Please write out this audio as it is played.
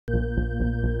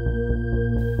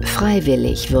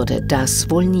Freiwillig würde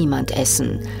das wohl niemand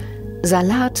essen.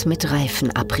 Salat mit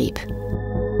Reifenabrieb.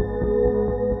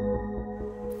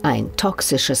 Ein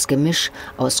toxisches Gemisch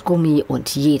aus Gummi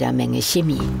und jeder Menge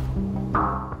Chemie.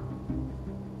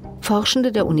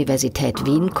 Forschende der Universität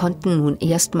Wien konnten nun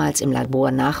erstmals im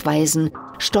Labor nachweisen,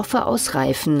 Stoffe aus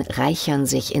Reifen reichern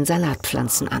sich in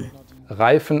Salatpflanzen an.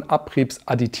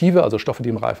 Reifenabriebsadditive, also Stoffe, die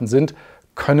im Reifen sind,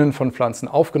 können von Pflanzen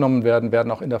aufgenommen werden,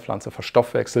 werden auch in der Pflanze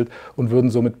verstoffwechselt und würden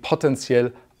somit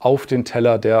potenziell auf den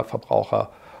Teller der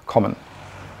Verbraucher kommen.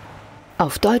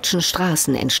 Auf deutschen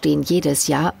Straßen entstehen jedes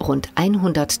Jahr rund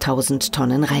 100.000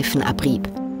 Tonnen Reifenabrieb.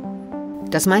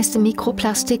 Das meiste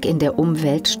Mikroplastik in der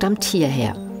Umwelt stammt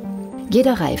hierher.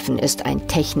 Jeder Reifen ist ein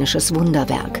technisches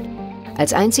Wunderwerk.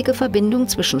 Als einzige Verbindung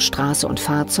zwischen Straße und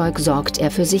Fahrzeug sorgt er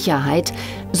für Sicherheit,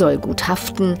 soll gut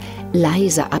haften,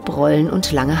 leise abrollen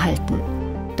und lange halten.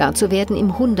 Dazu werden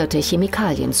ihm hunderte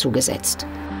Chemikalien zugesetzt.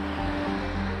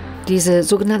 Diese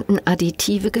sogenannten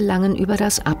Additive gelangen über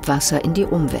das Abwasser in die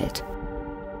Umwelt.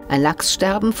 Ein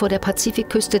Lachssterben vor der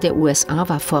Pazifikküste der USA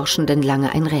war Forschenden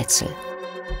lange ein Rätsel.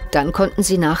 Dann konnten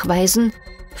sie nachweisen,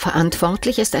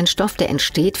 verantwortlich ist ein Stoff, der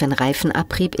entsteht, wenn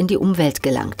Reifenabrieb in die Umwelt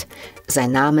gelangt.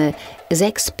 Sein Name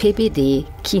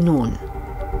 6-PPD-Kinon.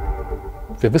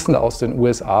 Wir wissen aus den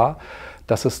USA,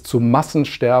 dass es zu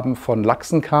Massensterben von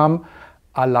Lachsen kam,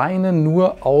 alleine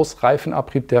nur aus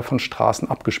Reifenabrieb, der von Straßen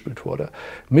abgespült wurde.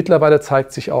 Mittlerweile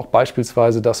zeigt sich auch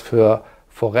beispielsweise, dass für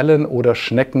Forellen oder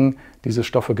Schnecken diese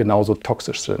Stoffe genauso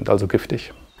toxisch sind, also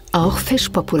giftig. Auch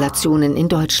Fischpopulationen in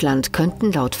Deutschland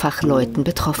könnten laut Fachleuten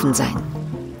betroffen sein.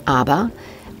 Aber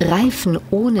Reifen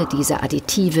ohne diese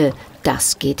Additive,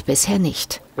 das geht bisher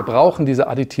nicht. Wir brauchen diese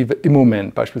Additive im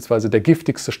Moment. Beispielsweise der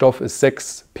giftigste Stoff ist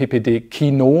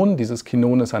 6-PPD-Kinon. Dieses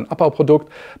Kinon ist ein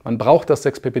Abbauprodukt. Man braucht das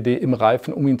 6-PPD im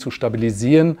Reifen, um ihn zu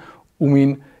stabilisieren, um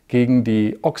ihn gegen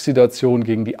die Oxidation,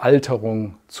 gegen die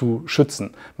Alterung zu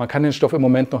schützen. Man kann den Stoff im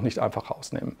Moment noch nicht einfach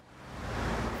rausnehmen.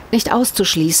 Nicht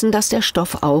auszuschließen, dass der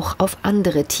Stoff auch auf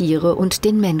andere Tiere und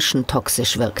den Menschen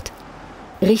toxisch wirkt.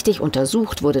 Richtig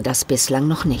untersucht wurde das bislang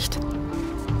noch nicht.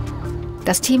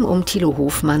 Das Team um Thilo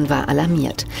Hofmann war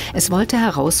alarmiert. Es wollte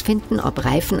herausfinden, ob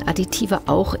Reifenadditive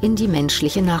auch in die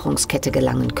menschliche Nahrungskette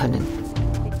gelangen können.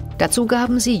 Dazu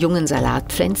gaben sie jungen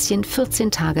Salatpflänzchen 14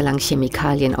 Tage lang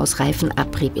Chemikalien aus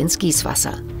Reifenabrieb ins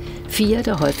Gießwasser. 4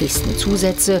 der häufigsten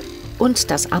Zusätze und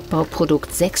das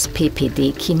Abbauprodukt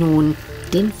 6-PPD-Kinon,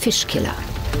 den Fischkiller.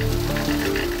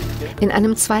 In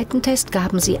einem zweiten Test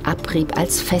gaben sie Abrieb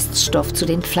als Feststoff zu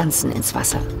den Pflanzen ins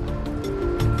Wasser.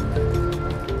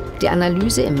 Die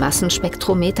Analyse im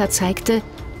Massenspektrometer zeigte,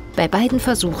 bei beiden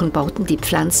Versuchen bauten die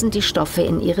Pflanzen die Stoffe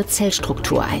in ihre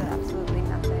Zellstruktur ein.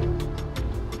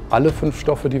 Alle 5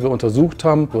 Stoffe, die wir untersucht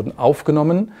haben, wurden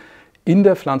aufgenommen, in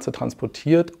der Pflanze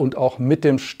transportiert und auch mit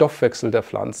dem Stoffwechsel der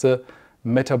Pflanze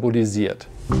metabolisiert.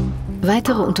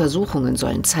 Weitere Untersuchungen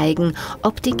sollen zeigen,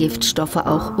 ob die Giftstoffe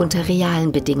auch unter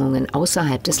realen Bedingungen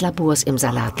außerhalb des Labors im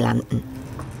Salat landen.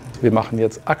 Wir machen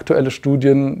jetzt aktuelle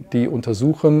Studien, die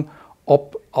untersuchen,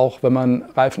 ob auch wenn man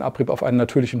Reifenabrieb auf einen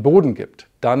natürlichen Boden gibt,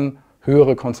 dann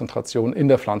höhere Konzentrationen in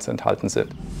der Pflanze enthalten sind.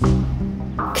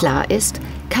 Klar ist,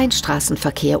 kein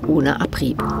Straßenverkehr ohne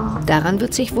Abrieb. Daran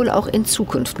wird sich wohl auch in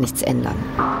Zukunft nichts ändern.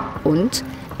 Und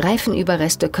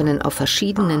Reifenüberreste können auf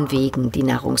verschiedenen Wegen die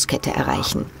Nahrungskette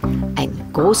erreichen. Ein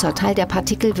großer Teil der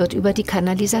Partikel wird über die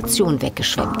Kanalisation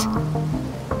weggeschwemmt.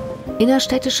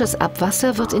 Innerstädtisches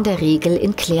Abwasser wird in der Regel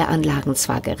in Kläranlagen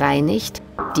zwar gereinigt,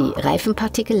 die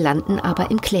Reifenpartikel landen aber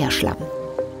im Klärschlamm.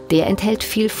 Der enthält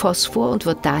viel Phosphor und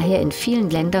wird daher in vielen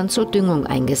Ländern zur Düngung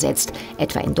eingesetzt,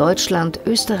 etwa in Deutschland,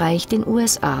 Österreich, den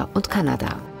USA und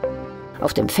Kanada.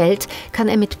 Auf dem Feld kann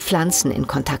er mit Pflanzen in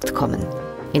Kontakt kommen.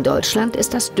 In Deutschland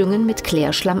ist das Düngen mit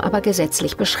Klärschlamm aber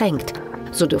gesetzlich beschränkt.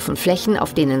 So dürfen Flächen,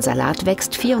 auf denen Salat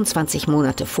wächst, 24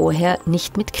 Monate vorher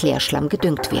nicht mit Klärschlamm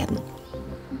gedüngt werden.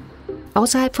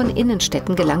 Außerhalb von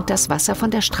Innenstädten gelangt das Wasser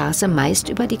von der Straße meist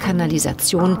über die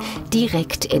Kanalisation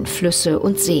direkt in Flüsse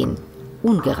und Seen,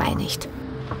 ungereinigt.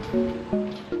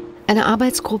 Eine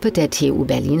Arbeitsgruppe der TU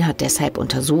Berlin hat deshalb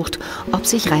untersucht, ob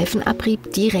sich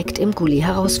Reifenabrieb direkt im Gully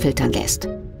herausfiltern lässt.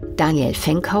 Daniel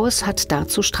Fenkhaus hat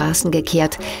dazu Straßen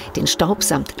gekehrt, den Staub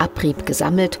samt Abrieb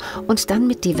gesammelt und dann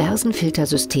mit diversen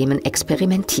Filtersystemen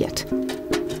experimentiert.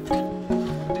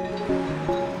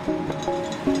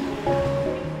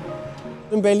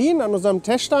 In Berlin an unserem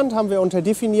Teststand haben wir unter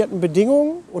definierten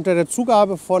Bedingungen, unter der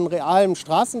Zugabe von realem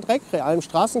Straßendreck, realem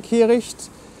Straßenkehricht,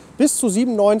 bis zu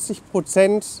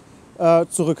 97%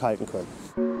 zurückhalten können.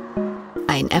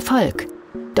 Ein Erfolg.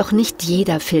 Doch nicht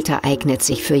jeder Filter eignet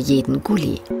sich für jeden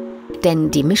Gully.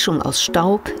 Denn die Mischung aus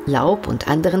Staub, Laub und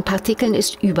anderen Partikeln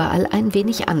ist überall ein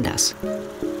wenig anders.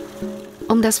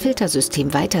 Um das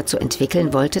Filtersystem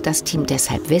weiterzuentwickeln, wollte das Team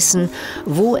deshalb wissen,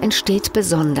 wo entsteht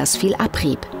besonders viel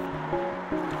Abrieb.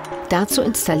 Dazu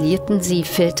installierten sie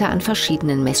Filter an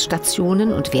verschiedenen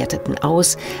Messstationen und werteten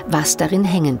aus, was darin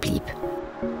hängen blieb.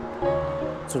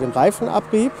 Zu dem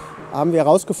Reifenabrieb haben wir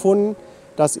herausgefunden,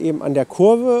 dass eben an der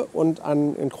Kurve und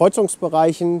in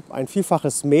Kreuzungsbereichen ein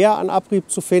Vielfaches mehr an Abrieb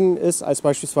zu finden ist, als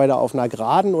beispielsweise auf einer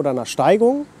Geraden oder einer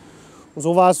Steigung. Und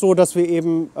so war es so, dass wir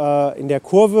eben in der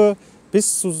Kurve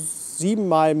bis zu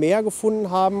 7-mal mehr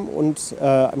gefunden haben und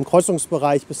im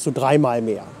Kreuzungsbereich bis zu 3-mal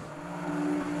mehr.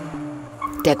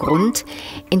 Der Grund?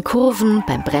 In Kurven,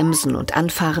 beim Bremsen und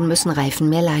Anfahren müssen Reifen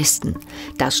mehr leisten.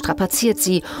 Das strapaziert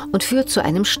sie und führt zu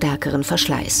einem stärkeren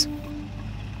Verschleiß.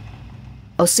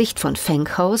 Aus Sicht von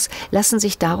Fenkhaus lassen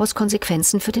sich daraus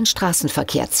Konsequenzen für den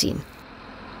Straßenverkehr ziehen.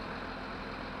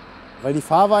 Weil die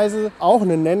Fahrweise auch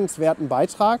einen nennenswerten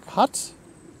Beitrag hat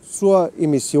zur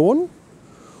Emission.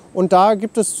 Und da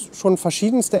gibt es schon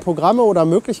verschiedenste Programme oder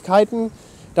Möglichkeiten,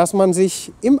 dass man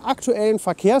sich im aktuellen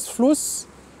Verkehrsfluss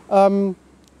eine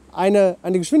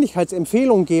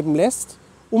Geschwindigkeitsempfehlung geben lässt,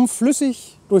 um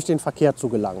flüssig durch den Verkehr zu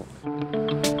gelangen.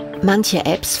 Manche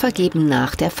Apps vergeben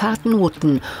nach der Fahrt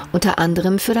Noten, unter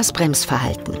anderem für das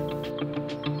Bremsverhalten.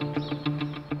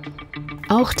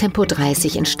 Auch Tempo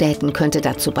 30 in Städten könnte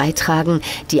dazu beitragen,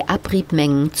 die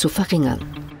Abriebmengen zu verringern.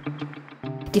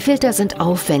 Die Filter sind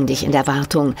aufwendig in der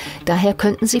Wartung, daher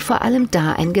könnten sie vor allem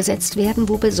da eingesetzt werden,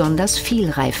 wo besonders viel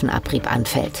Reifenabrieb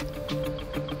anfällt.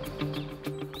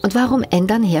 Und warum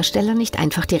ändern Hersteller nicht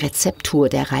einfach die Rezeptur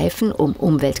der Reifen, um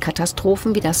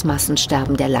Umweltkatastrophen wie das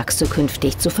Massensterben der Lachse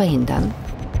künftig zu verhindern?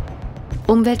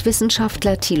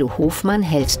 Umweltwissenschaftler Thilo Hofmann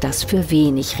hält das für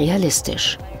wenig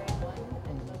realistisch.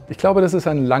 Ich glaube, das ist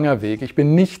ein langer Weg. Ich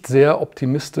bin nicht sehr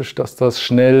optimistisch, dass das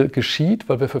schnell geschieht,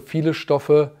 weil wir für viele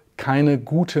Stoffe keine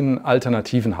guten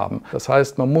Alternativen haben. Das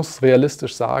heißt, man muss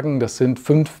realistisch sagen, das sind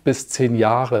 5 bis 10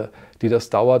 Jahre, die das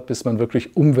dauert, bis man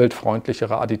wirklich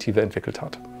umweltfreundlichere Additive entwickelt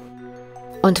hat.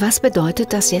 Und was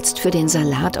bedeutet das jetzt für den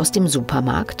Salat aus dem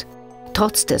Supermarkt?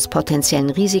 Trotz des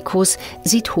potenziellen Risikos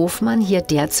sieht Hofmann hier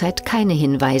derzeit keine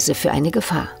Hinweise für eine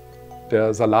Gefahr.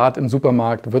 Der Salat im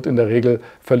Supermarkt wird in der Regel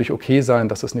völlig okay sein,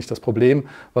 das ist nicht das Problem.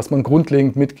 Was man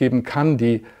grundlegend mitgeben kann,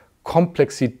 die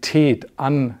Komplexität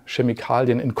an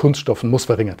Chemikalien in Kunststoffen muss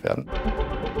verringert werden.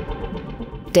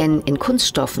 Denn in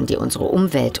Kunststoffen, die unsere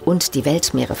Umwelt und die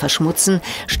Weltmeere verschmutzen,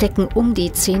 stecken um die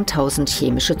 10.000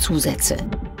 chemische Zusätze.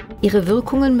 Ihre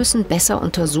Wirkungen müssen besser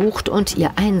untersucht und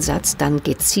ihr Einsatz dann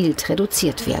gezielt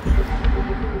reduziert werden.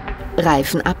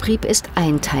 Reifenabrieb ist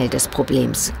ein Teil des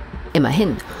Problems.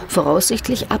 Immerhin,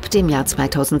 voraussichtlich ab dem Jahr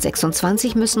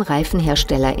 2026 müssen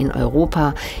Reifenhersteller in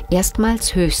Europa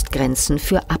erstmals Höchstgrenzen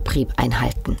für Abrieb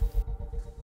einhalten.